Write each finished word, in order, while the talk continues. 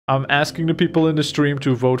I'm asking the people in the stream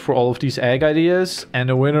to vote for all of these egg ideas, and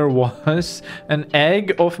the winner was an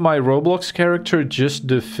egg of my Roblox character, just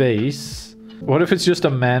the face. What if it's just a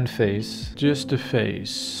man face? Just the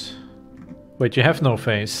face. Wait, you have no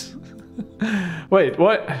face. Wait,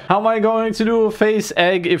 what? How am I going to do a face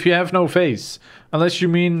egg if you have no face? Unless you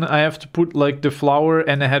mean I have to put like the flower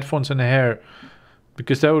and the headphones and the hair.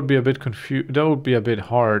 Because that would be a bit that would be a bit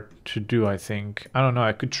hard to do, I think. I don't know,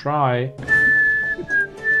 I could try.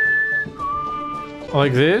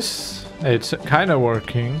 Like this? It's kind of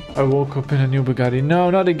working. I woke up in a new Bugatti. No,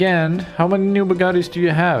 not again. How many new Bugattis do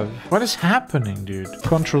you have? What is happening, dude?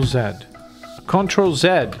 Ctrl+Z.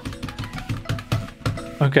 Ctrl+Z.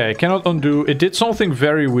 Okay, I cannot undo. It did something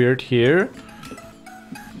very weird here.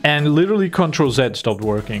 And literally Ctrl+Z stopped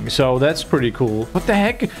working. So that's pretty cool. What the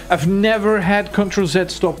heck? I've never had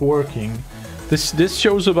Ctrl+Z stop working. This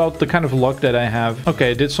shows about the kind of luck that I have.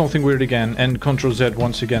 Okay, it did something weird again. And Ctrl+Z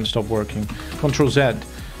once again stopped working. Ctrl+Z.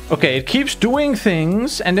 Okay, it keeps doing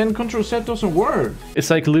things, and then Ctrl+Z doesn't work. It's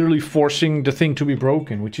like literally forcing the thing to be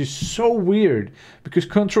broken, which is so weird. Because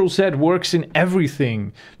Ctrl+Z works in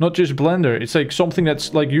everything, not just Blender. It's like something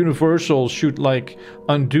that's like universal should like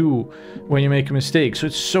undo when you make a mistake. So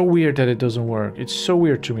it's so weird that it doesn't work. It's so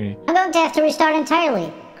weird to me. I'm going to have to restart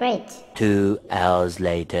entirely. Great. 2 hours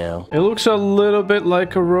later. It looks a little bit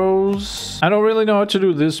like a rose. I don't really know how to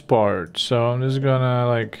do this part, so I'm just gonna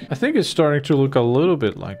like... I think it's starting to look a little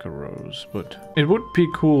bit like a rose, but it would be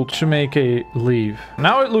cool to make a leaf.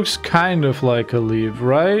 Now it looks kind of like a leaf,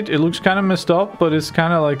 right? It looks kind of messed up, but it's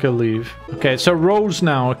kind of like a leaf. Okay, it's a rose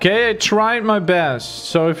now, okay? I tried my best,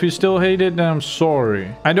 so if you still hate it, then I'm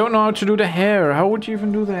sorry. I don't know how to do the hair. How would you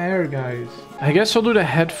even do the hair, guys? I guess I'll do the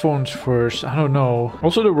headphones first. I don't know.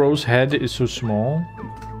 Also, the rose head is so small.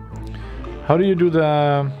 How do you do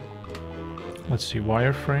the... Let's see,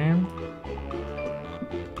 wireframe.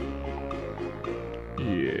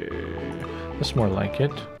 Yeah, that's more like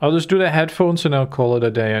it. I'll just do the headphones and I'll call it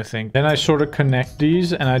a day, I think. Then I sort of connect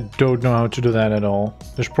these, and I don't know how to do that at all.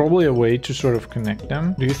 There's probably a way to sort of connect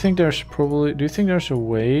them. Do you think there's a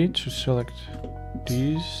way to select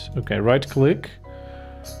these? Okay, right click.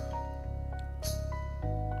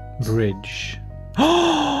 Bridge.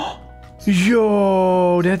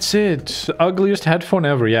 Yo, that's it. Ugliest headphone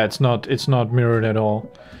ever. Yeah, it's not mirrored at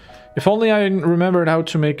all. If only I remembered how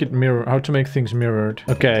to make it mirror, how to make things mirrored.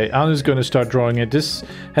 Okay, I'm just gonna start drawing it. This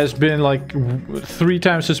has been like 3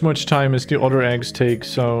 times as much time as the other eggs take,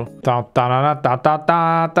 so da da da da da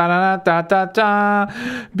da da da da da.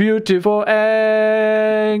 Beautiful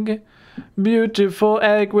egg. Beautiful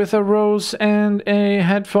egg with a rose and a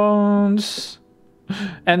headphones.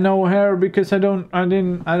 And no hair, because I don't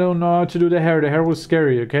know how to do the hair. The hair was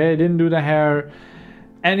scary, okay? I didn't do the hair.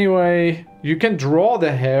 Anyway, you can draw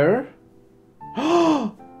the hair.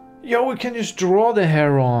 Yo, we can just draw the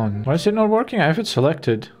hair on. Why is it not working? I have it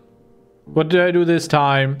selected. What did I do this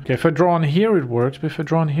time? Okay, if I draw on here, it works. But if I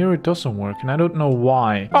draw on here, it doesn't work. And I don't know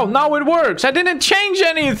why. Oh, now it works! I didn't change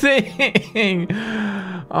anything!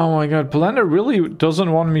 Oh my god, Blender really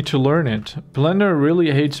doesn't want me to learn it. Blender really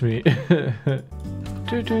hates me.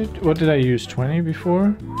 What did I use? 20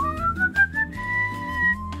 before?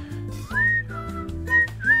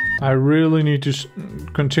 I really need to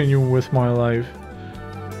continue with my life.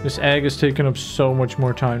 This egg has taken up so much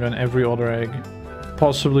more time than every other egg.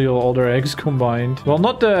 Possibly all other eggs combined. Well,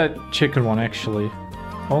 not the chicken one, actually.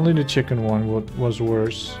 Only the chicken one was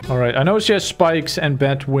worse. Alright, I know she has spikes and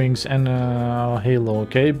bat wings and halo,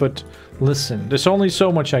 okay? But listen, there's only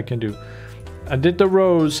so much I can do. I did the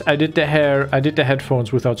rose, I did the hair, I did the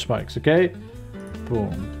headphones without spikes, okay?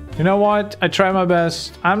 Boom. You know what? I try my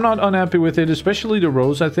best. I'm not unhappy with it, especially the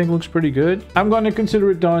rose I think looks pretty good. I'm going to consider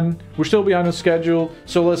it done. We're still behind the schedule,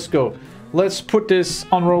 so let's go. Let's put this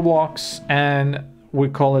on Roblox and we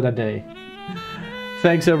call it a day.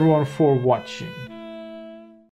 Thanks everyone for watching.